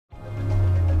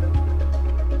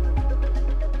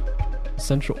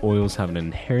essential oils have an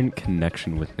inherent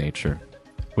connection with nature,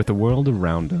 with the world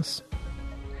around us.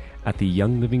 At the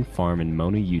Young Living Farm in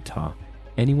Mona, Utah,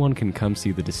 anyone can come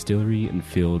see the distillery and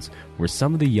fields where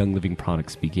some of the Young Living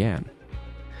products began.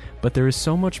 But there is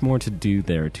so much more to do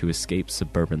there to escape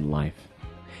suburban life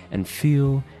and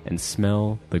feel and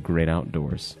smell the great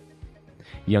outdoors.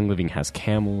 Young Living has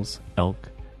camels, elk,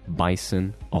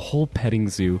 bison, a whole petting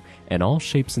zoo, and all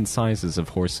shapes and sizes of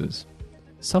horses,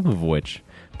 some of which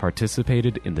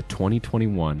participated in the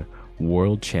 2021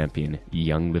 World Champion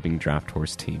Young Living Draft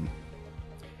Horse team.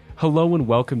 Hello and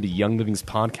welcome to Young Living's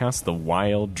podcast, The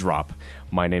Wild Drop.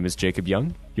 My name is Jacob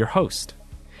Young, your host.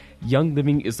 Young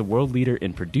Living is the world leader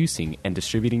in producing and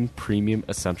distributing premium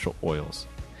essential oils.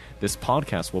 This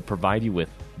podcast will provide you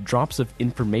with drops of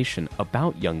information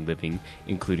about Young Living,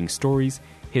 including stories,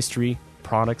 history,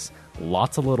 products,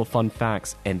 lots of little fun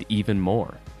facts, and even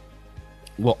more.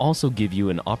 We'll also give you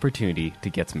an opportunity to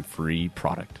get some free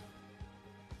product.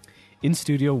 In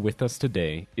studio with us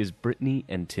today is Brittany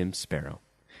and Tim Sparrow.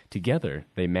 Together,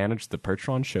 they manage the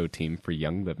Percheron Show team for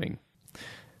Young Living.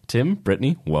 Tim,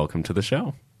 Brittany, welcome to the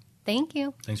show. Thank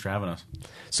you. Thanks for having us.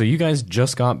 So you guys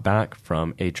just got back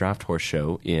from a draft horse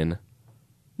show in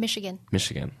Michigan.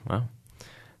 Wow.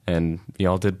 And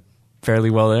y'all did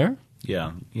fairly well there?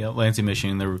 Yeah, Lansing,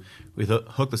 Michigan. We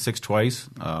hooked the six twice.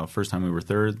 First time we were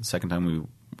third, second time we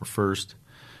were first.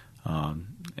 And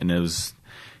it was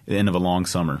the end of a long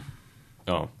summer.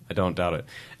 Oh, I don't doubt it.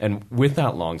 And with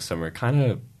that long summer,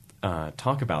 kind of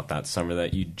talk about that summer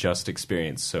that you just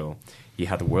experienced. So you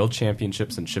had the World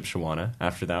Championships in Shipshewana.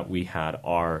 After that, we had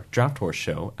our draft horse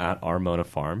show at our Mona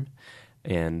farm.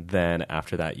 And then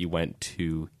after that, you went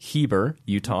to Heber,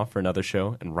 Utah for another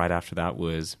show. And right after that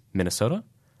was Minnesota.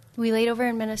 We laid over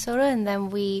in Minnesota, and then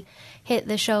we hit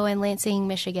the show in Lansing,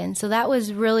 Michigan. So that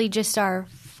was really just our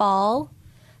fall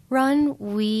run.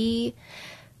 We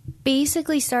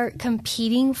basically start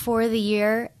competing for the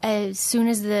year as soon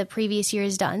as the previous year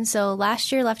is done. So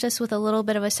last year left us with a little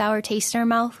bit of a sour taste in our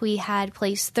mouth. We had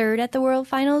placed third at the World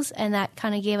Finals, and that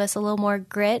kind of gave us a little more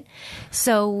grit.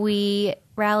 So we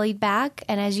rallied back,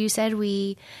 and as you said,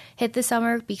 we hit the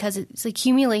summer because it's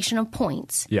accumulation of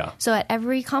points. Yeah. So at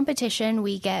every competition,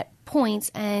 we get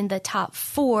points, and the top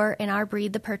four in our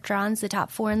breed, the Percherons, the top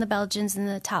four in the Belgians, and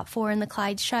the top four in the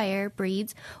Clydeshire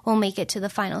breeds will make it to the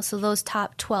final. So those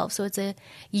top 12. So it's a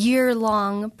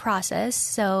year-long process.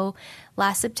 So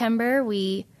last September,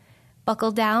 we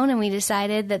buckled down and we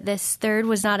decided that this third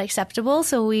was not acceptable.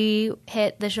 So we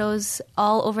hit the shows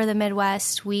all over the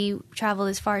Midwest. We traveled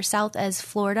as far south as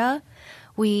Florida.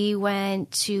 We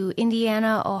went to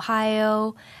Indiana,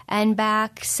 Ohio, and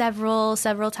back several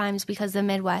times because the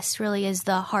Midwest really is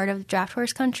the heart of draft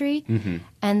horse country. Mm-hmm.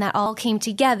 And that all came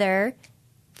together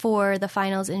for the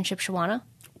finals in Shipshewana.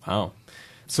 Wow.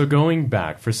 So going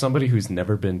back, for somebody who's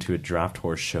never been to a draft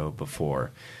horse show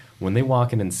before, when they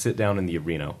walk in and sit down in the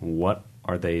arena, what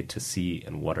are they to see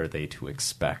and what are they to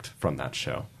expect from that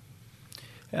show?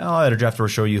 At a draft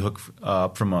horse show, you hook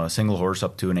from a single horse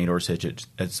up to an 8-horse hitch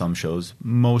at some shows.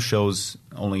 Most shows,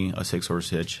 only a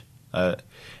 6-horse hitch. At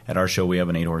our show, we have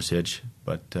an 8-horse hitch.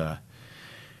 But, the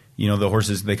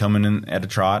horses, they come in at a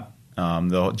trot.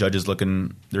 The judges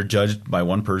they're judged by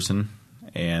one person,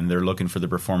 and they're looking for the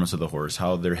performance of the horse,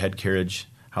 how their head carriage,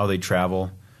 how they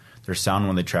travel, their sound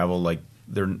when they travel, like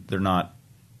they're not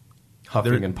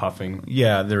huffing and puffing.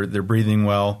 Yeah, they're breathing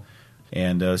well.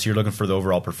 And so you're looking for the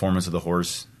overall performance of the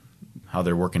horse, how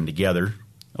they're working together,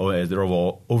 their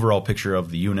overall picture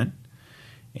of the unit,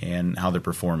 and how they're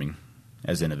performing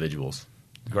as individuals.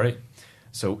 Great.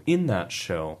 So in that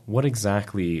show, what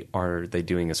exactly are they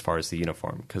doing as far as the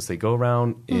uniform? Because they go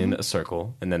around in a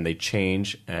circle, and then they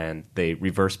change, and they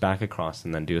reverse back across,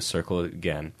 and then do a circle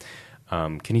again.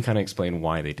 Can you kind of explain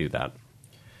why they do that?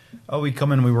 We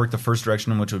come in and we work the first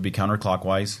direction, which would be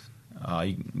counterclockwise.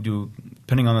 You do,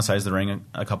 depending on the size of the ring,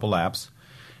 a couple laps,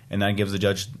 and that gives the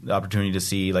judge the opportunity to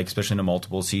see, like especially in a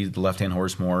multiple, see the left-hand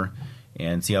horse more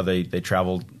and see how they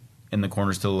travel in the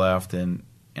corners to the left and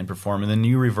perform. And then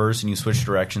you reverse and you switch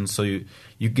directions, so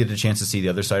you get a chance to see the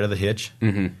other side of the hitch,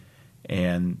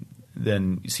 and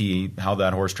then you see how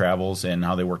that horse travels and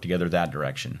how they work together that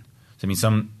direction. So, I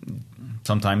mean,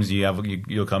 sometimes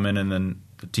you'll come in and then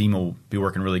the team will be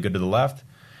working really good to the left,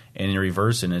 and you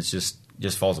reverse and it's just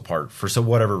falls apart for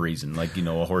whatever reason, like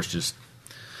a horse just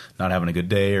not having a good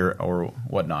day or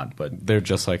whatnot. But they're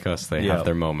just like us; they have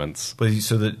their moments. But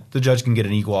so that the judge can get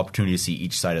an equal opportunity to see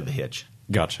each side of the hitch.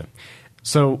 Gotcha.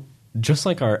 So just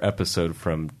like our episode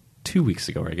from 2 weeks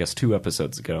ago, or I guess 2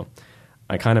 episodes ago,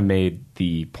 I kind of made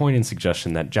the point and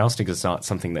suggestion that jousting is not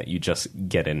something that you just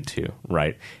get into,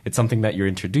 right? It's something that you're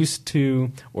introduced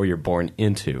to or you're born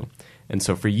into. And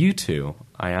so for you two,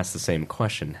 I asked the same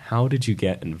question. How did you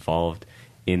get involved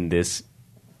in this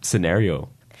scenario?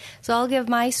 So I'll give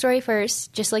my story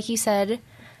first. Just like you said,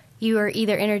 you were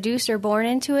either introduced or born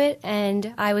into it,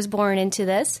 and I was born into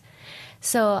this.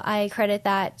 So I credit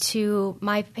that to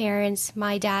my parents,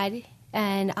 my dad,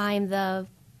 and I'm the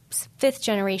 5th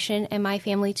generation in my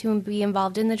family to be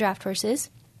involved in the draft horses.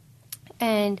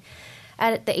 And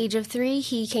at the age of 3,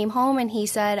 he came home and he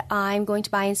said, I'm going to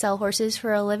buy and sell horses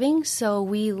for a living. So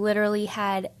we literally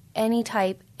had any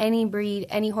type, any breed,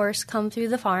 any horse come through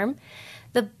the farm.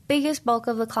 The biggest bulk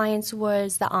of the clients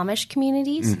was the Amish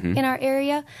communities in our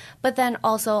area, but then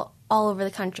also all over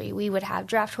the country. We would have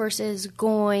draft horses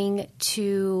going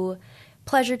to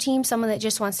pleasure teams, someone that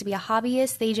just wants to be a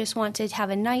hobbyist. They just want to have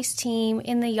a nice team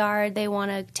in the yard. They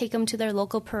want to take them to their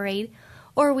local parade.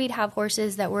 Or we'd have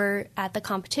horses that were at the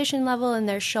competition level and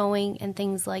they're showing and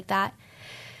things like that.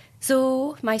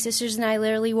 So my sisters and I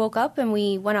literally woke up and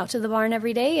we went out to the barn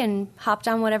every day and hopped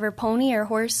on whatever pony or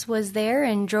horse was there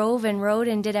and drove and rode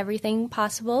and did everything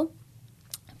possible.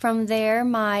 From there,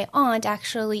 my aunt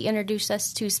actually introduced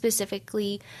us to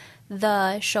specifically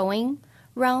the showing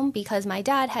realm because my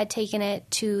dad had taken it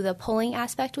to the pulling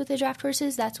aspect with the draft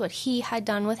horses. That's what he had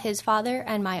done with his father.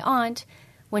 And my aunt,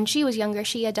 when she was younger,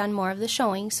 she had done more of the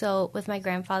showing, so with my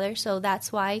grandfather. So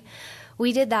that's why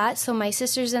we did that. So my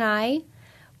sisters and I,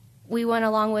 we went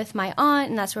along with my aunt,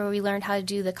 and that's where we learned how to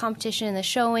do the competition and the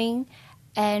showing.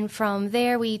 And from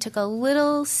there, we took a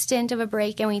little stint of a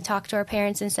break, and we talked to our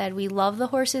parents and said, we love the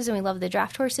horses and we love the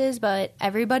draft horses, but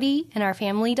everybody in our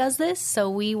family does this, so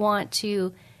we want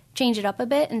to change it up a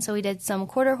bit. And so we did some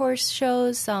quarter horse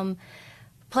shows, some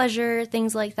pleasure,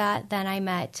 things like that. Then I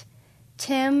met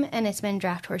Tim, and it's been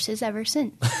draft horses ever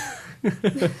since.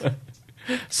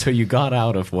 So you got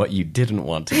out of what you didn't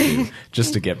want to do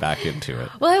just to get back into it.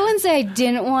 Well, I wouldn't say I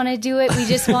didn't want to do it. We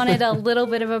just wanted a little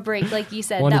bit of a break, like you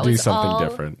said. Want that to do was something all,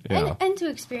 different, yeah. And to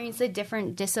experience the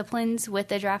different disciplines with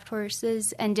the draft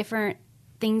horses and different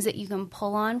things that you can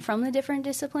pull on from the different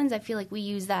disciplines. I feel like we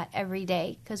use that every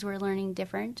day because we're learning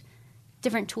different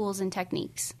tools and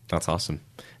techniques. That's awesome.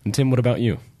 And Tim, what about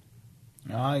you?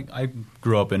 I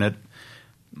grew up in it.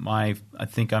 I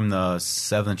think I'm the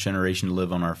 7th generation to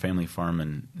live on our family farm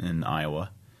in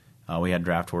Iowa. We had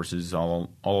draft horses all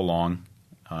along,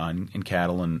 and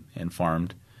cattle and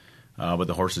farmed. But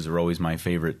the horses are always my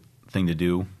favorite thing to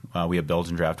do. We have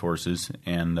Belgian draft horses,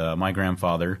 and my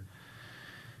grandfather,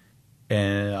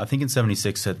 I think in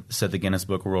 '76, set the Guinness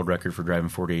Book of World Record for driving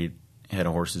 48 head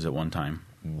of horses at one time.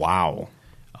 Wow.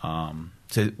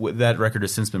 So that record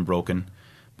has since been broken.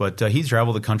 But he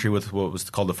traveled the country with what was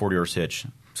called the 40-horse hitch.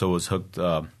 So it was hooked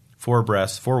 4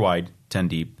 abreast, 4 wide, 10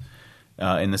 deep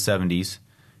in the 70s.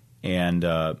 And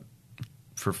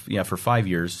for 5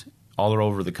 years, all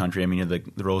over the country. I mean, the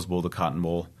Rose Bowl, the Cotton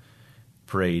Bowl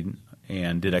parade,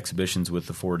 and did exhibitions with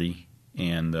the 40.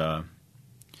 And then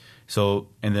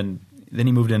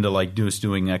he moved into like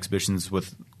doing exhibitions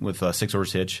with a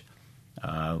 6-horse hitch,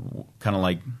 kind of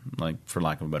like for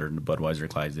lack of a better, Budweiser,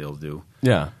 Clydesdales do.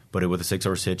 Yeah. But with a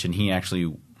 6-horse hitch, and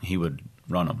he would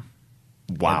run them.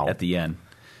 Wow! At the end,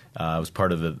 it was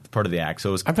part of the act.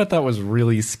 So I bet that was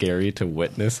really scary to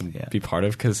witness and be part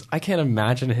of because I can't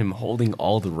imagine him holding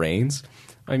all the reins.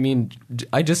 I mean,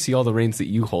 I just see all the reins that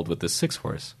you hold with the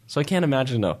 6-horse, so I can't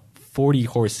imagine a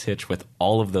 40-horse hitch with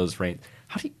all of those reins.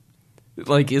 How do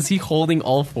you is he holding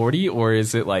all 40, or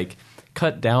is it like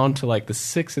cut down to like the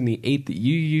 6 and the 8 that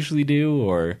you usually do,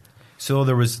 or? So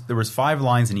there was 5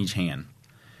 lines in each hand.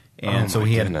 And so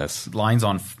he had lines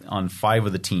on 5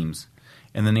 of the teams,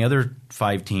 and then the other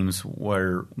 5 teams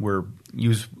were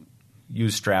use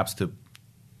straps to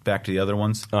back to the other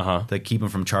ones to keep them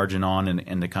from charging on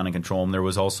and to kind of control them. There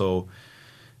was also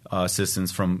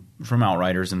assistance from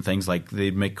outriders and things like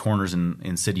they'd make corners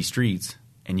in city streets,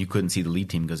 and you couldn't see the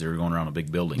lead team because they were going around a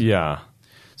big building. Yeah.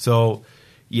 So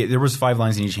there was 5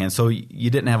 lines in each hand. So you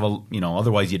didn't have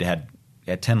otherwise you'd had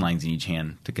 10 lines in each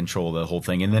hand to control the whole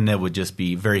thing, and then it would just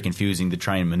be very confusing to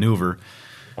try and maneuver.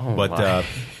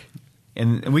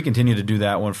 And we continue to do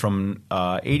that one from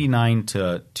 89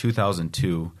 to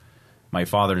 2002. My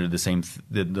father did the same,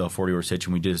 did the 40-horse hitch,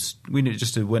 and we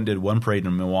just did one parade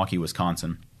in Milwaukee,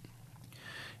 Wisconsin,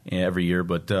 every year.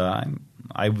 But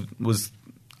I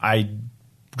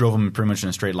drove them pretty much in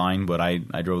a straight line, but I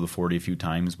drove the 40 a few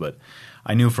times. But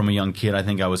I knew from a young kid, I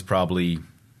think I was probably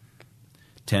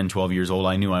 10, 12 years old,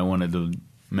 I knew I wanted to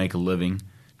make a living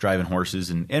driving horses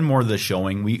and more of the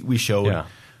showing. We showed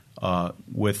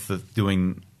with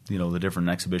doing the different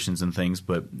exhibitions and things.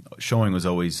 But showing was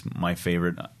always my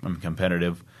favorite. I'm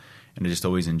competitive, and I just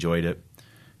always enjoyed it.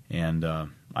 And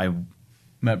I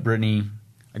met Brittany.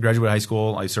 I graduated high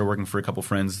school. I started working for a couple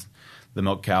friends that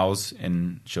milked cows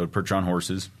and showed percheron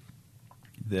horses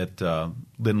that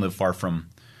didn't live far from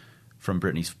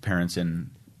Brittany's parents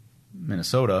in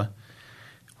Minnesota.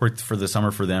 Worked for the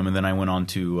summer for them, and then I went on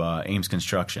to Ames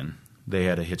Construction. They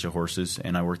had a hitch of horses,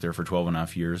 and I worked there for 12 and a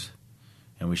half years.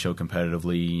 And we showed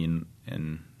competitively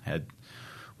and had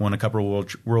won a couple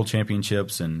of world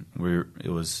championships, and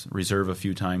it was reserve a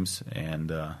few times.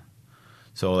 And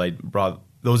so I brought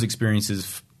those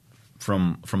experiences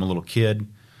from a little kid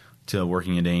to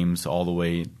working at Ames all the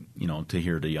way, to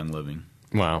here to Young Living.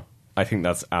 Wow. I think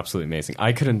that's absolutely amazing.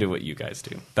 I couldn't do what you guys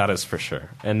do. That is for sure.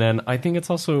 And then I think it's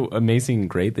also amazing and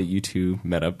great that you two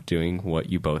met up doing what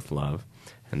you both love.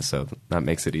 And so that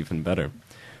makes it even better.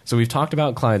 So we've talked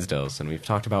about Clydesdales, and we've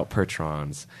talked about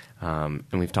Percherons, and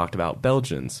we've talked about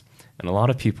Belgians. And a lot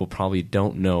of people probably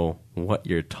don't know what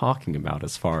you're talking about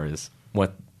as far as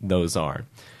what those are.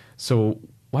 So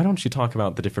why don't you talk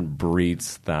about the different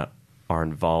breeds that are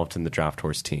involved in the draft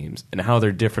horse teams and how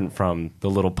they're different from the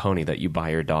little pony that you buy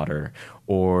your daughter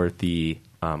or the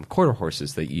quarter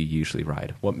horses that you usually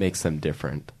ride? What makes them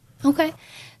different? Okay.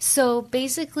 So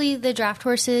basically the draft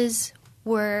horses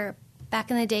were back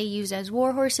in the day used as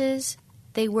war horses.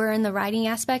 They were in the riding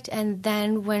aspect. And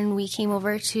then when we came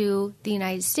over to the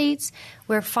United States,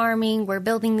 we're farming, we're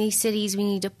building these cities, we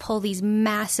need to pull these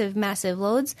massive, massive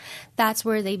loads. That's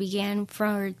where they began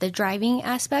for the driving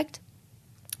aspect.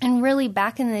 And really,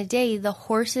 back in the day, the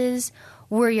horses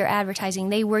were your advertising.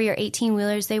 They were your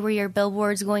 18-wheelers. They were your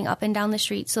billboards going up and down the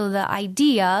street. So the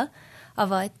idea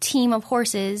of a team of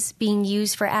horses being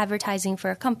used for advertising for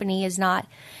a company is not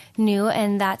new.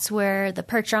 And that's where the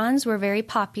Percherons were very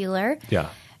popular. Yeah.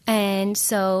 And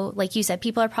so, like you said,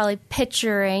 people are probably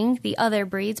picturing the other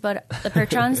breeds, but the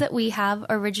Percherons that we have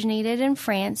originated in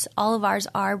France. All of ours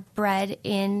are bred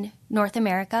in North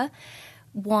America.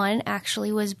 One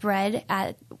actually was bred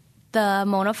at the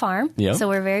Mona farm, yep. So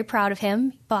we're very proud of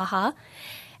him, Baja.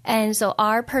 And so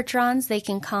our Percherons, they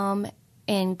can come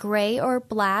in gray or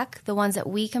black. The ones that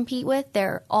we compete with,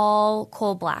 they're all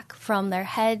coal black. From their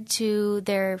head to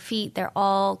their feet, they're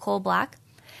all coal black.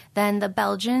 Then the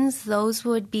Belgians, those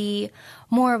would be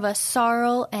more of a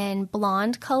sorrel and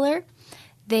blonde color.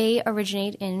 They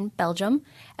originate in Belgium,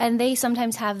 and they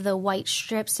sometimes have the white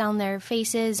strips down their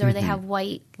faces, or they have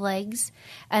white legs.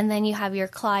 And then you have your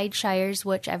Clydeshires,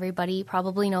 which everybody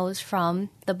probably knows from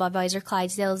the Budweiser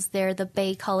Clydesdales. They're the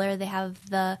bay color. They have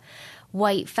the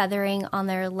white feathering on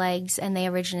their legs, and they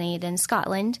originate in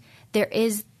Scotland.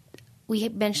 We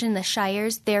mentioned the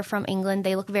Shires. They're from England.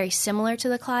 They look very similar to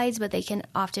the Clydes, but they can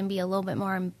often be a little bit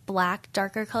more in black,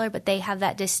 darker color, but they have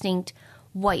that distinct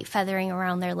white feathering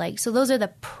around their legs. So those are the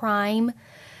prime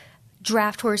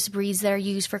draft horse breeds that are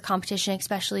used for competition,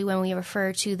 especially when we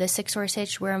refer to the 6-horse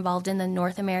hitch. We're involved in the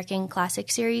North American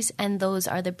Classic Series, and those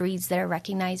are the breeds that are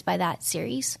recognized by that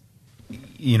series.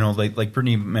 Like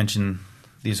Brittany mentioned,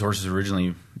 these horses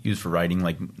originally used for riding,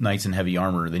 like knights in heavy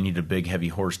armor. They need a big, heavy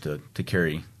horse to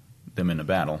carry them in a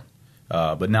battle.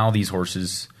 But now these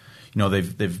horses,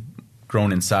 they've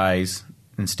grown in size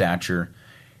and stature,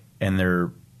 and they're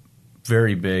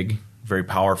very big, very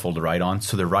powerful to ride on,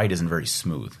 so their ride isn't very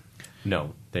smooth.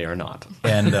 No, they are not.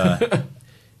 And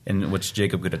and which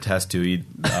Jacob could attest to.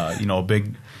 A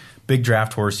big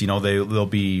draft horse, they'll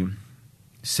be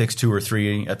 6'2" or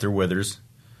 3" at their withers,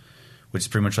 which is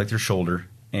pretty much like their shoulder,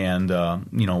 and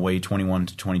weigh 21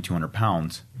 to 2,200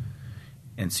 pounds.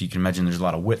 And so you can imagine there's a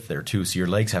lot of width there too. So your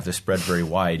legs have to spread very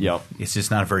wide. Yep. It's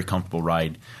just not a very comfortable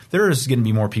ride. There is going to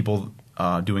be more people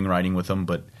doing riding with them,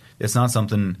 but it's not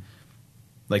something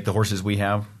like the horses we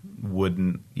have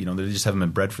wouldn't. They just haven't been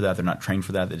bred for that. They're not trained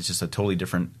for that. It's just a totally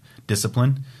different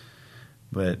discipline.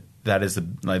 But that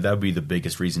would be the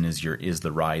biggest reason is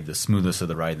the ride, the smoothness of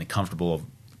the ride, and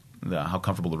how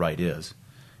comfortable the ride is.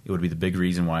 It would be the big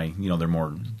reason why they're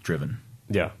more driven.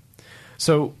 Yeah.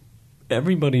 So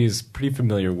everybody's pretty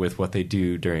familiar with what they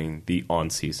do during the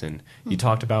on-season. You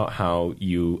talked about how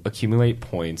you accumulate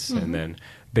points, and then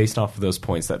based off of those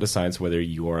points, that decides whether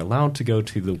you are allowed to go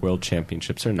to the World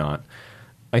Championships or not.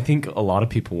 I think a lot of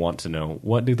people want to know,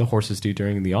 what do the horses do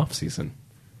during the off-season?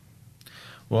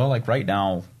 Well, like right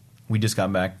now, we just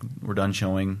got back. We're done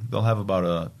showing. They'll have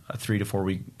about a 3 to 4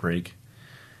 week break,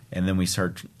 and then we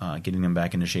start getting them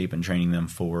back into shape and training them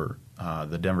for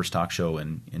the Denver Stock Show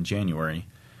in January.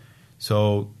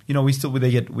 So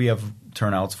we have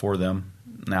turnouts for them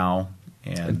now,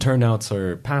 and turnouts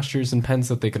are pastures and pens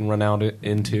that they can run out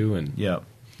into, and yep.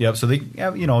 So they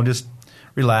have, just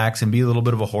relax and be a little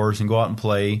bit of a horse and go out and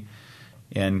play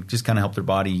and just kind of help their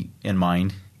body and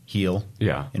mind heal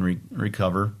and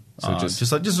recover. So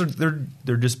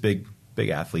they're just big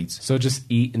athletes. So just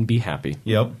eat and be happy.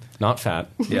 Yep. Not fat.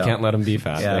 You can't let them be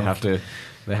fat. Yeah.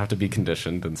 They have to be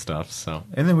conditioned and stuff. So.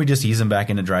 And then we just ease them back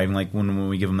into driving. Like when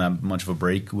we give them that much of a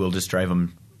break, we'll just drive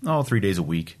them 3 days a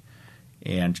week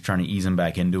and trying to ease them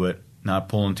back into it, not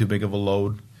pulling too big of a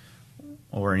load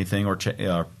or anything, or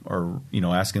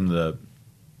ask them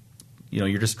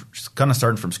you're just kind of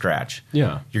starting from scratch.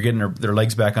 Yeah. You're getting their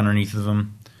legs back underneath of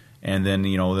them, and then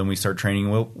then we start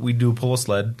training. We do pull a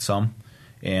sled some,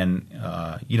 and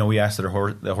we ask the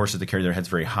horses to carry their heads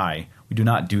very high. We do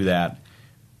not do that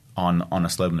on a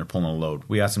sled when they're pulling a load.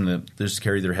 We ask them to just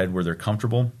carry their head where they're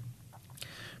comfortable,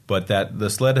 but that the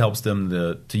sled helps them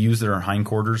to use their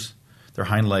hindquarters, their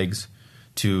hind legs,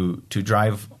 to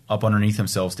drive up underneath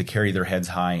themselves to carry their heads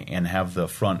high and have the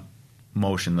front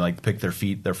motion, like pick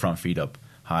their front feet up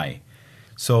high.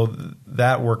 So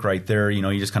that work right there,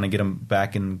 you just kind of get them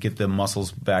back and get the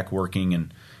muscles back working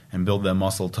and build that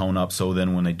muscle tone up. So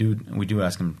then when we do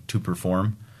ask them to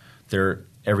perform,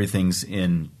 everything's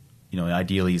in,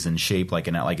 ideally is in shape like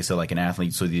I said, like an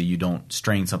athlete, so that you don't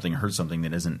strain something or hurt something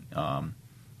that isn't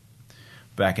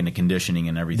back into conditioning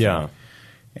and everything. Yeah.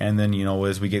 And then,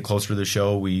 as we get closer to the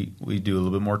show, we do a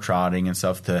little bit more trotting and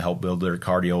stuff to help build their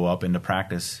cardio up into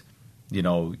practice.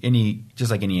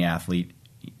 Just like any athlete,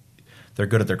 they're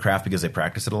good at their craft because they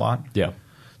practice it a lot. Yeah.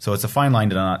 So it's a fine line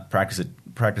to not practice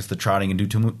the trotting and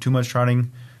do too much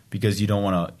trotting, because you don't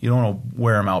want to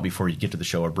wear them out before you get to the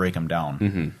show or break them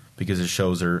down, because the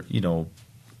shows are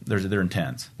they're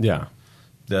intense. Yeah.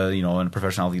 And a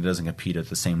professional athlete doesn't compete at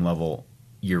the same level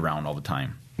year round all the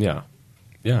time. Yeah.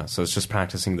 Yeah, so it's just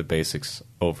practicing the basics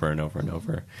over and over and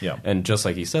over. Yeah. And just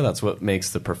like you said, that's what makes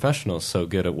the professionals so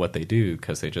good at what they do,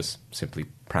 because they just simply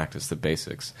practice the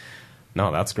basics.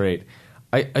 No, that's great.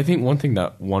 I think one thing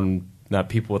that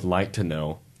people would like to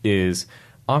know is,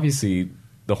 obviously,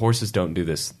 the horses don't do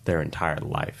this their entire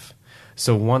life.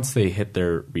 So once they hit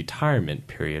their retirement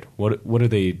period, what do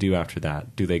they do after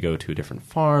that? Do they go to a different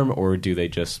farm, or do they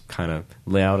just kind of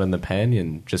lay out in the pen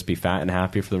and just be fat and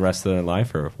happy for the rest of their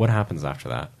life, or what happens after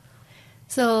that?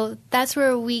 So that's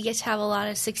where we get to have a lot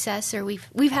of success, or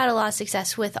we've had a lot of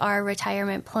success with our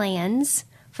retirement plans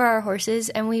for our horses,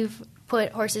 and we've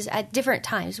put horses at different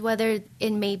times, whether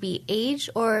it may be age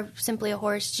or simply a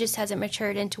horse just hasn't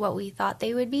matured into what we thought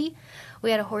they would be.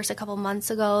 We had a horse a couple months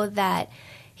ago that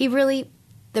he really,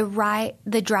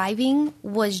 the driving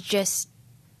was just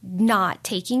not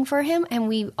taking for him, and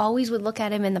we always would look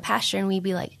at him in the pasture and we'd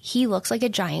be like, he looks like a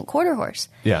giant quarter horse.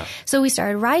 Yeah. So we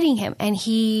started riding him, and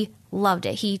he loved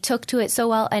it. He took to it so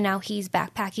well, and now he's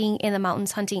backpacking in the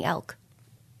mountains hunting elk.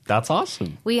 That's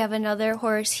awesome. We have another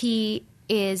horse. He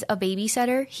is a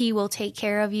babysitter. He will take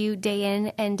care of you day in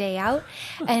and day out.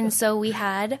 And so we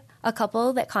had a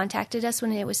couple that contacted us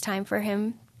when it was time for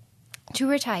him to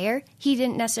retire. He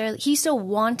still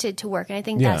wanted to work. And I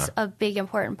think that's a big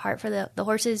important part for the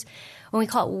horses. When we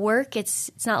call it work,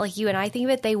 it's not like you and I think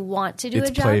of it. They want to do a job.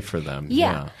 It's play for them.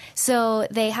 Yeah. So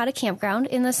they had a campground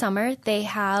in the summer. They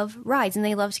have rides, and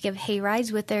they love to give hay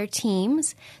rides with their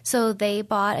teams. So they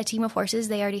bought a team of horses.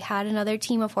 They already had another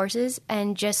team of horses.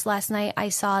 And just last night, I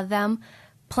saw them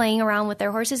playing around with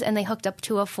their horses, and they hooked up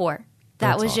to a 4.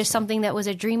 That was just something that was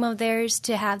a dream of theirs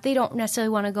to have. They don't necessarily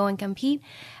want to go and compete.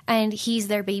 And he's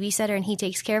their babysitter, and he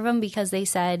takes care of them, because they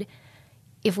said,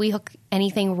 if we hook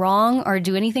anything wrong or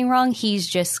do anything wrong, he's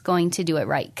just going to do it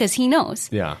right, because he knows.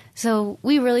 Yeah. So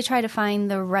we really try to find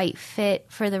the right fit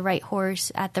for the right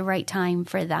horse at the right time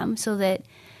for them, so that,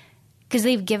 because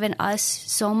they've given us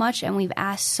so much and we've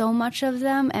asked so much of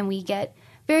them, and we get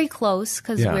very close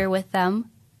because we're with them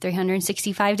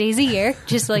 365 days a year,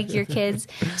 just like your kids.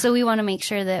 So we want to make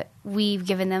sure that we've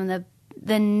given them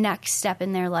the next step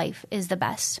in their life is the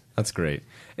best. That's great.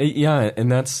 Yeah,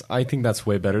 and I think that's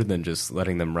way better than just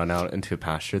letting them run out into a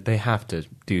pasture. They have to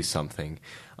do something.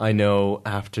 I know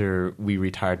after we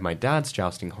retired my dad's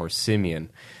jousting horse,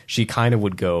 Simeon, she kind of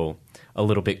would go a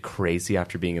little bit crazy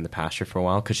after being in the pasture for a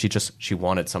while, because she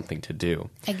wanted something to do.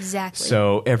 Exactly.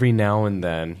 So every now and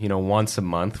then, once a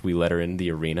month, we let her in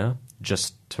the arena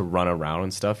just to run around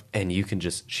and stuff, and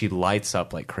she lights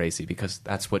up like crazy, because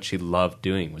that's what she loved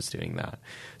doing, was doing that.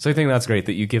 So I think that's great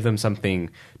that you give them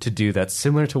something to do that's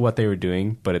similar to what they were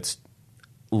doing, but it's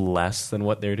less than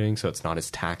what they're doing, so it's not as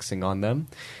taxing on them.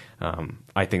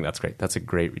 I think that's great. That's a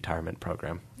great retirement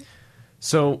program.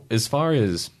 So as far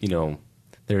as,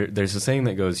 there's a saying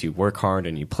that goes, you work hard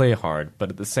and you play hard, but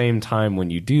at the same time,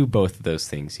 when you do both of those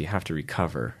things, you have to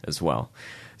recover as well.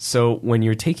 So when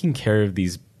you're taking care of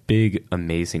these big,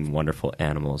 amazing, wonderful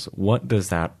animals, what does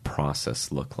that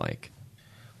process look like?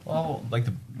 Well, like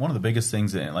one of the biggest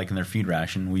things, like in their feed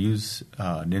ration, we use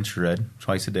an infrared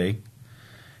twice a day,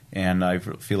 and I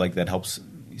feel like that helps.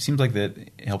 It seems like that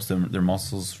helps their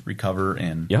muscles recover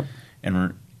and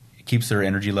keeps their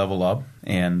energy level up.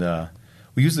 And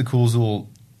we use the Coolzool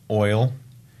oil,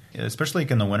 especially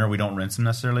like in the winter. We don't rinse them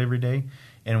necessarily every day,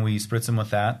 and we spritz them with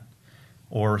that,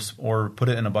 or put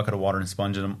it in a bucket of water and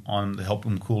sponge them on to help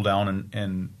them cool down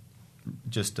and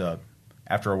just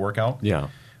after a workout. Yeah.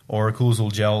 Or a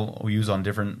Coolzool gel we use on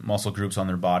different muscle groups on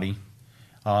their body,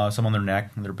 some on their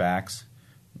neck and their backs,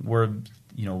 where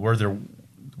they're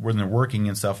working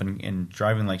and stuff and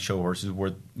driving like show horses,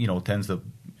 where tends to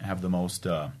have the most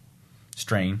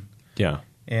strain. Yeah.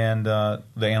 And the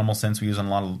animal scents we use on a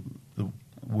lot of the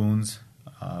wounds,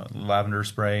 lavender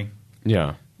spray.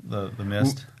 Yeah. The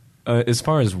mist. As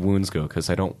far as wounds go, because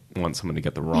I don't want someone to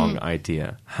get the wrong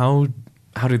idea, how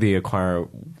do they acquire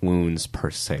wounds per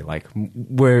se? Like,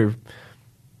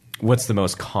 what's the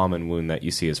most common wound that you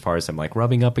see as far as them like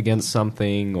rubbing up against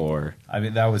something, or? I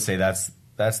mean, I would say that's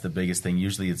the biggest thing.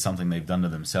 Usually it's something they've done to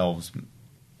themselves,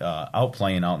 out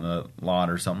playing out in the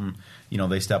lot or something.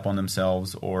 They step on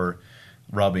themselves or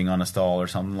rubbing on a stall or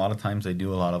something. A lot of times they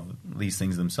do a lot of these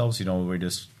things themselves. We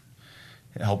just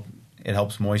it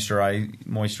helps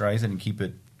moisturize it and keep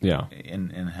it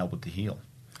and help it to heal.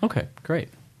 Okay, great.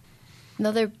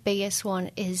 Another biggest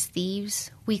one is thieves.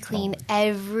 We clean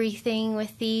everything with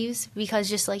thieves because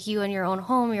just like you and your own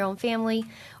home, your own family,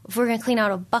 if we're going to clean out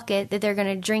a bucket that they're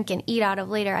going to drink and eat out of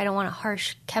later, I don't want a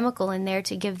harsh chemical in there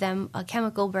to give them a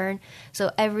chemical burn.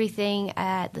 So everything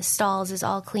at the stalls is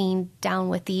all cleaned down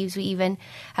with thieves. We even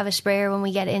have a sprayer when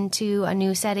we get into a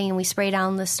new setting and we spray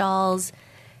down the stalls.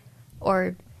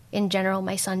 Or in general,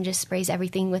 my son just sprays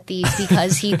everything with thieves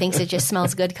because he thinks it just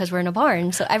smells good because we're in a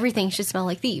barn. So everything should smell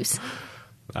like thieves.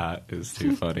 That is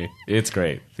too funny. It's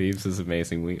great. Thieves is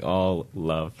amazing. We all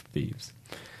love Thieves.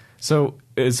 So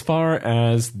as far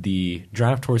as the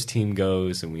draft horse team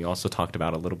goes, and we also talked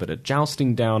about a little bit of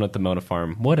jousting down at the Mona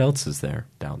Farm, what else is there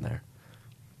down there?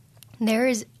 There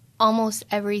is almost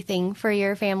everything for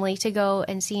your family to go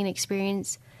and see and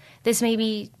experience. This may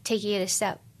be taking it a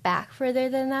step back further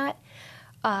than that.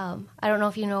 I don't know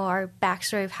if you know our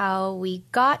backstory of how we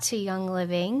got to Young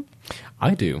Living.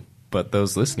 I do, but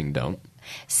those listening don't.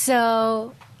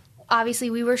 So, obviously,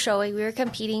 we were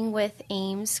competing with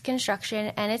Ames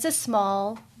Construction, and it's a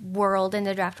small world in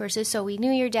the draft horses. So, we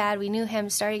knew your dad, we knew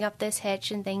him starting up this hitch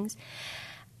and things.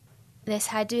 This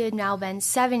had to have now been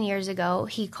 7 years ago.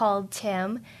 He called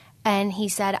Tim, and he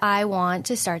said, I want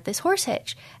to start this horse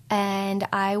hitch, and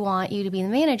I want you to be the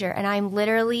manager. And I'm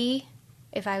literally,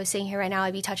 if I was sitting here right now,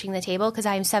 I'd be touching the table because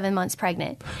I'm 7 months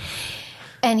pregnant.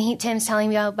 And Tim's telling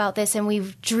me about this, and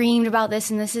we've dreamed about this,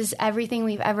 and this is everything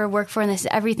we've ever worked for, and this is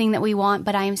everything that we want,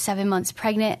 but I am 7 months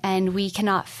pregnant, and we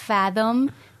cannot fathom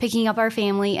picking up our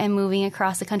family and moving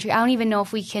across the country. I don't even know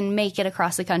if we can make it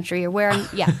across the country or where.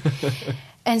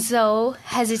 And so,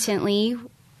 hesitantly,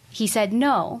 he said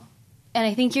no. And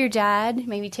I think your dad,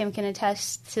 maybe Tim can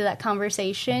attest to that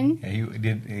conversation. Yeah,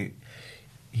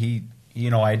 he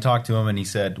did. I talked to him, and he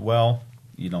said, well,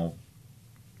 I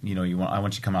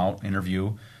want you to come out,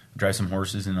 interview, drive some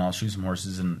horses, and I'll shoot some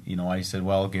horses. And I said,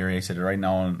 well, Gary, I said, right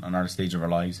now on our stage of our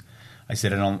lives, I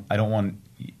said, I don't want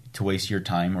to waste your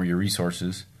time or your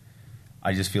resources.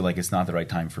 I just feel like it's not the right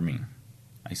time for me.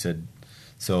 I said,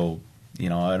 so I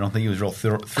don't think he was real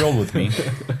thrilled with me.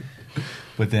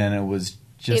 But then it was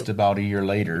just about a year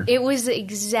later. It was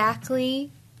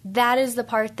exactly that is the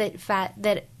part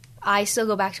that I still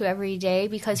go back to every day,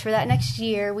 because for that next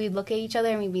year we'd look at each other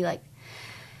and we'd be like,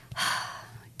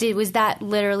 was that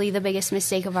literally the biggest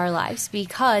mistake of our lives?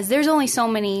 Because there's only so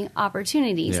many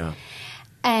opportunities. Yeah.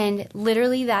 And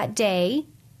literally that day,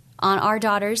 on our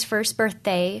daughter's first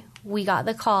birthday, we got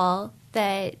the call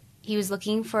that he was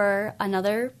looking for a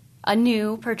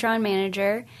new Pertron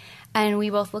manager. And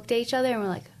we both looked at each other and we're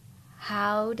like,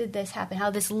 how did this happen? How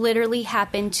this literally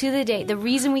happened to the day. The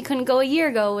reason we couldn't go a year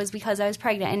ago was because I was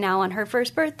pregnant. And now on her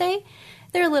first birthday,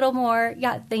 they're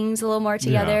got things a little more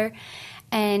together. Yeah.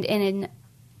 And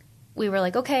we were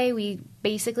like, okay, we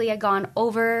basically had gone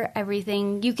over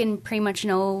everything. You can pretty much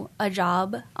know a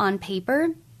job on paper.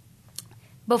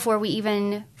 Before we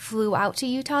even flew out to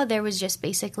Utah, there was just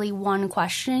basically one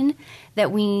question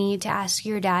that we need to ask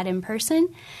your dad in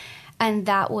person. And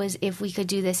that was if we could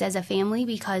do this as a family,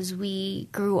 because we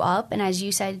grew up. And as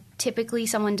you said, typically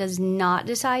someone does not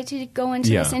decide to go into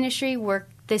this industry, work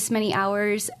this many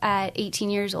hours at 18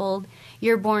 years old.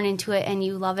 You're born into it and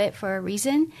you love it for a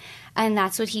reason. And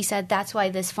that's what he said. That's why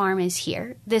this farm is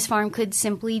here. This farm could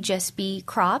simply just be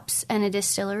crops and a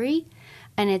distillery,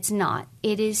 and it's not.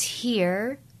 It is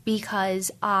here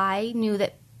because I knew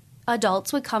that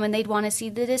adults would come and they'd want to see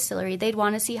the distillery. They'd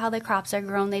want to see how the crops are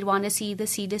grown. They'd want to see the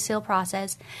seed to sale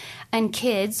process. And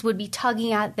kids would be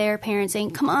tugging at their parents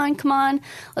saying, come on,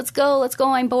 let's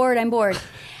go, I'm bored.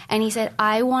 And he said,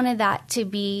 I wanted that to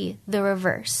be the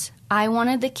reverse. I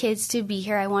wanted the kids to be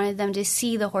here. I wanted them to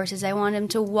see the horses. I wanted them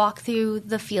to walk through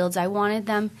the fields. I wanted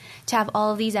them to have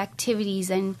all of these activities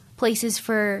and places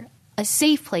for a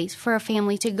safe place for a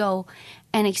family to go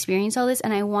and experience all this.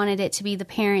 And I wanted it to be the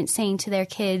parents saying to their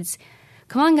kids,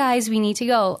 come on, guys, we need to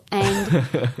go.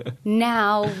 And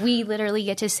now we literally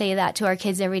get to say that to our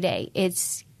kids every day.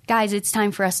 Guys, it's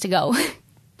time for us to go.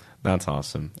 That's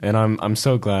awesome. And I'm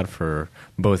so glad for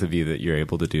both of you that you're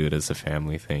able to do it as a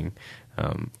family thing.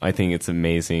 I think it's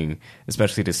amazing,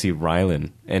 especially to see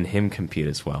Rylan and him compete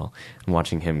as well. And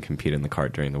watching him compete in the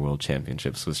kart during the World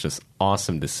Championships was just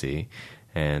awesome to see.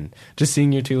 And just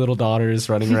seeing your two little daughters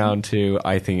running around too,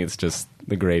 I think it's just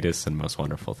the greatest and most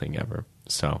wonderful thing ever.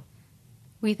 So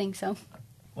we think so.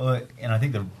 Well, and I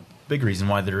think the big reason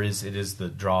why it is the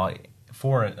draw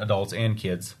for adults and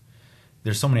kids.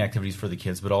 There's so many activities for the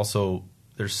kids, but also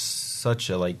there's such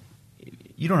a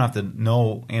you don't have to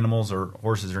know animals or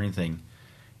horses or anything,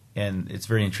 and it's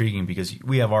very intriguing because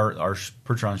we have our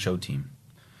Percheron show team.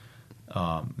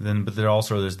 But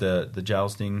there's the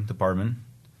jousting department.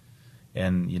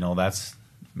 And, that's,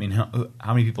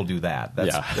 how many people do that?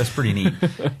 That's pretty neat.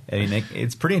 I mean,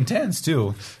 it's pretty intense,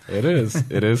 too. It is.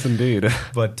 It is indeed.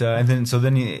 But,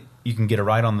 then you can get a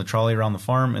ride on the trolley around the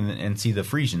farm and see the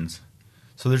Friesians.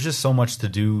 So there's just so much to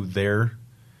do there.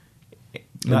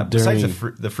 Besides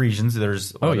the Friesians,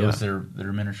 there's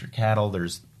their miniature cattle,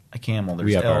 there's a camel, there's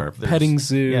we have elk, our petting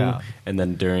zoo, and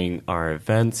then during our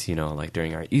events,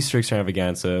 during our Easter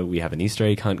extravaganza, we have an Easter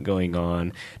egg hunt going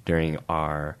on. During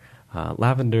our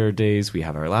lavender days, we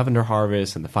have our lavender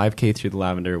harvest and the 5K through the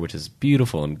lavender, which is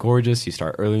beautiful and gorgeous. You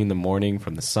start early in the morning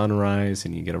from the sunrise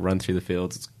and you get a run through the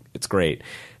fields. It's great.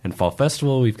 And Fall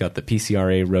Festival, we've got the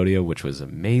PCRA rodeo, which was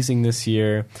amazing this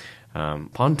year.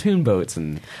 Pontoon boats,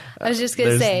 and I was just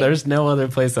gonna say there's no other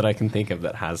place that I can think of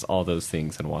that has all those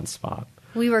things in one spot.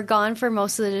 We were gone for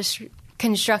most of the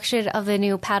construction of the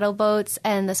new paddle boats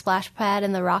and the splash pad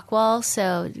and the rock wall,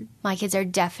 so my kids are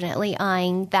definitely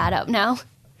eyeing that up now.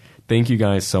 Thank you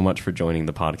guys so much for joining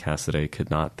the podcast today. Could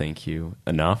not thank you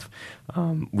enough.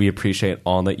 We appreciate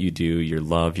all that you do, your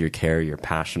love, your care, your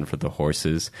passion for the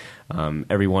horses.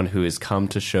 Everyone who has come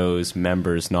to shows,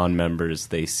 members, non-members,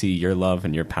 they see your love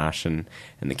and your passion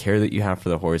and the care that you have for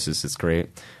the horses. It's great.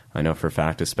 I know for a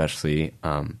fact, especially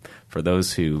for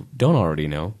those who don't already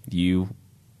know,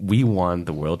 we won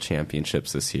the World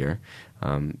Championships this year.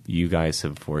 You guys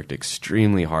have worked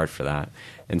extremely hard for that,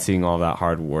 and seeing all that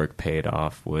hard work paid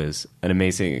off was an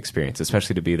amazing experience,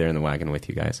 especially to be there in the wagon with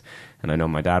you guys. And I know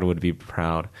my dad would be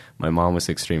proud. My mom was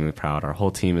extremely proud. Our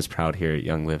whole team is proud here at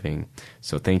Young Living.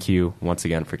 So thank you once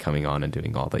again for coming on and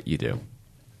doing all that you do.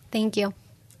 Thank you.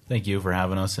 Thank you for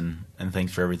having us, and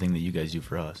thanks for everything that you guys do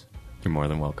for us. You're more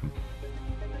than welcome.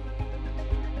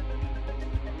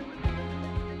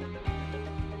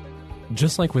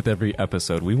 Just like with every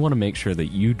episode, we want to make sure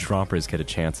that you droppers get a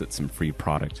chance at some free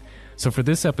product. So for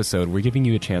this episode, we're giving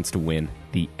you a chance to win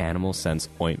the Animal Sense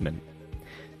Ointment.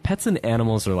 Pets and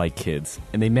animals are like kids,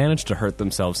 and they manage to hurt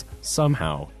themselves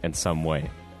somehow and some way.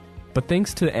 But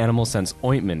thanks to the Animal Sense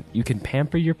Ointment, you can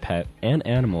pamper your pet and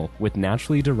animal with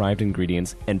naturally derived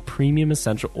ingredients and premium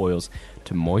essential oils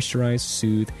to moisturize,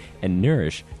 soothe, and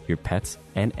nourish your pet's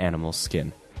and animal's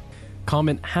skin.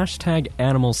 Comment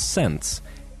 #AnimalSense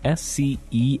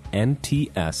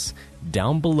SCENTS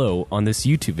down below on this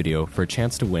YouTube video for a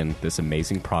chance to win this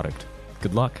amazing product.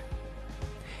 Good luck.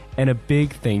 And a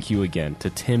big thank you again to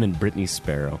Tim and Brittany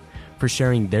Sparrow for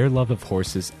sharing their love of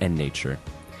horses and nature.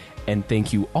 And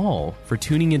thank you all for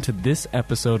tuning into this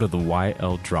episode of the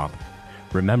YL Drop.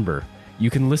 Remember, you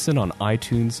can listen on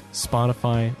iTunes,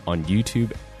 Spotify, on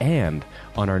YouTube, and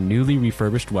on our newly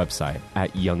refurbished website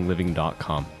at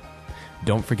youngliving.com.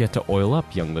 Don't forget to oil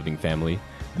up, Young Living family.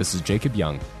 This is Jacob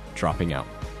Young, dropping out.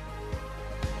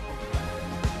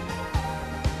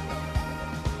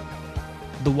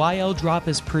 The YL Drop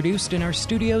is produced in our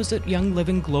studios at Young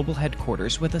Living Global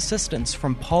Headquarters with assistance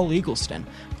from Paul Eagleston,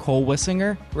 Cole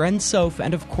Wissinger, Ren Soph,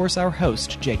 and of course our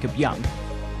host, Jacob Young.